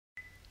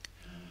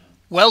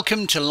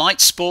Welcome to light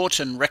sport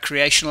and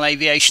recreational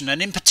aviation,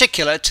 and in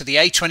particular to the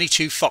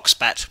A22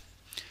 Foxbat.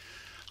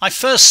 I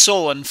first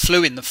saw and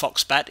flew in the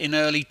Foxbat in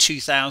early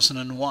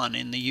 2001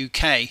 in the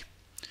UK.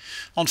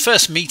 On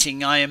first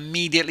meeting, I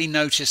immediately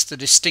noticed the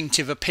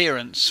distinctive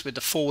appearance with the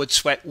forward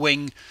swept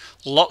wing,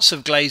 lots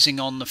of glazing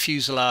on the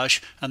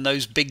fuselage and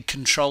those big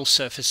control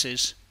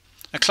surfaces.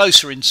 A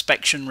closer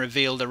inspection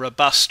revealed a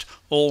robust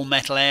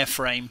all-metal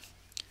airframe.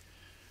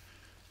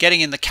 Getting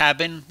in the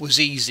cabin was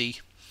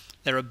easy.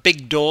 There are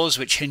big doors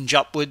which hinge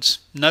upwards,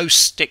 no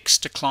sticks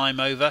to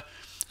climb over,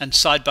 and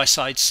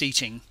side-by-side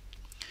seating.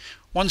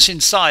 Once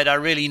inside, I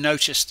really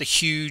noticed the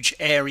huge,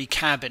 airy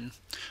cabin.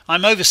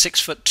 I'm over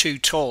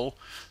 6'2" tall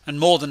and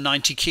more than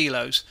 90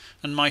 kilos,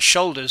 and my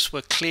shoulders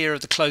were clear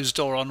of the closed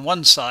door on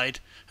one side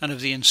and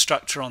of the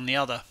instructor on the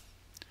other.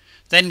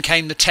 Then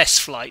came the test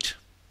flight.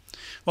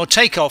 Well,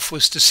 takeoff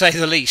was, to say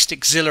the least,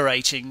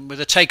 exhilarating, with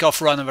a takeoff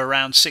run of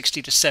around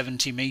 60 to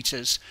 70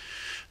 metres.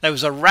 There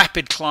was a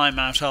rapid climb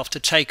out after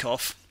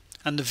takeoff,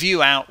 and the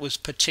view out was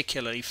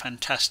particularly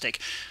fantastic.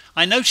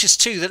 I noticed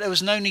too that there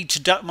was no need to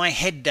duck my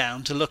head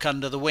down to look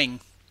under the wing,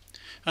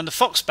 and the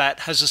Foxbat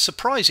has a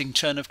surprising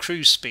turn of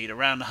cruise speed,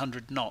 around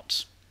 100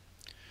 knots.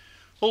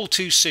 All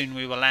too soon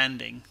we were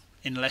landing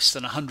in less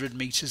than 100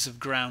 metres of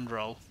ground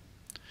roll.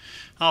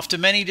 After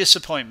many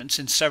disappointments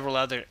in several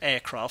other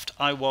aircraft,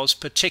 I was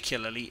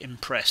particularly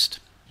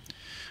impressed.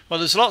 Well,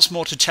 there's lots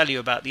more to tell you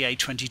about the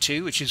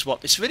A22, which is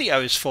what this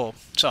video is for,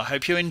 so I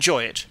hope you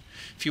enjoy it.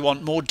 If you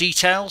want more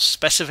details,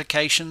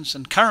 specifications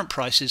and current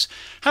prices,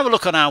 have a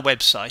look on our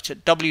website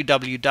at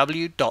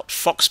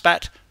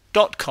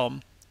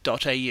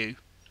www.foxbat.com.au.